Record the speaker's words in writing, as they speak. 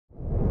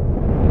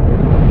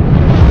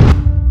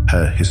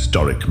A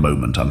historic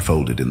moment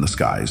unfolded in the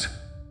skies.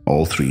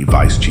 All three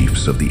vice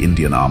chiefs of the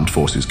Indian Armed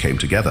Forces came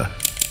together,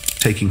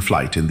 taking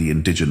flight in the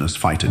indigenous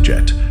fighter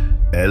jet,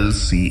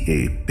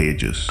 LCA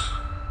Tejas.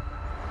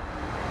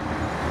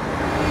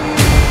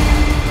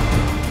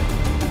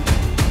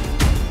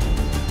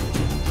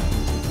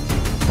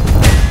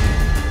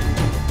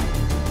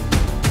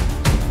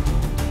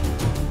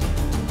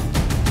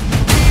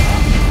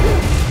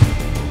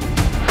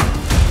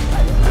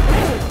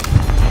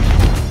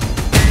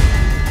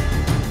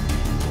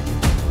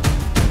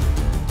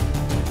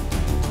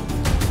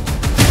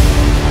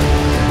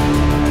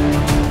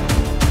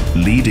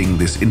 Leading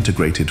this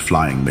integrated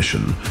flying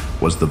mission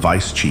was the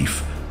Vice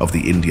Chief of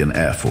the Indian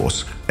Air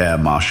Force, Air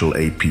Marshal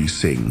A.P.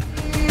 Singh.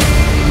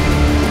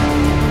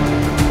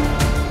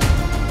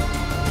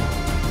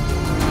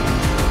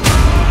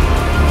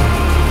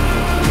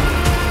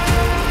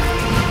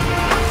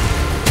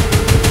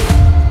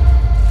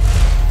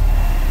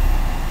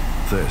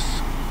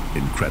 This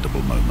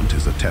incredible moment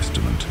is a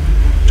testament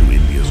to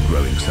India's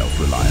growing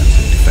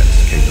self-reliance in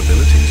defense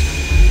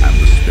capabilities and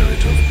the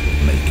spirit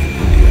of Make in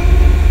India.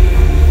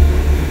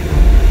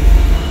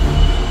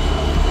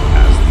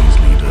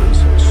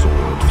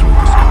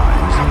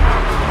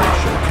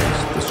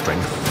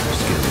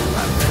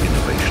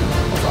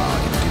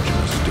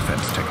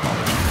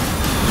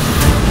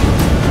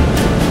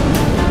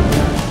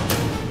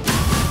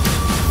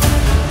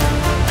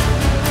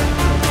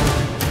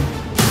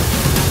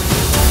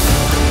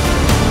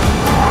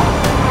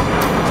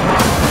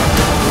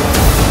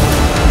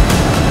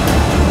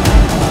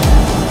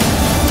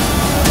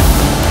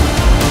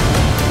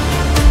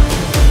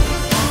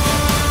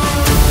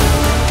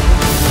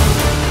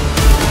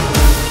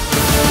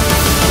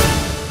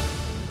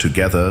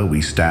 Together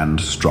we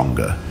stand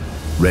stronger,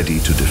 ready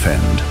to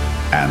defend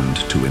and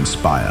to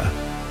inspire.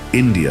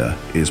 India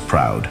is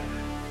proud.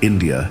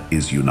 India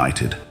is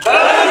united.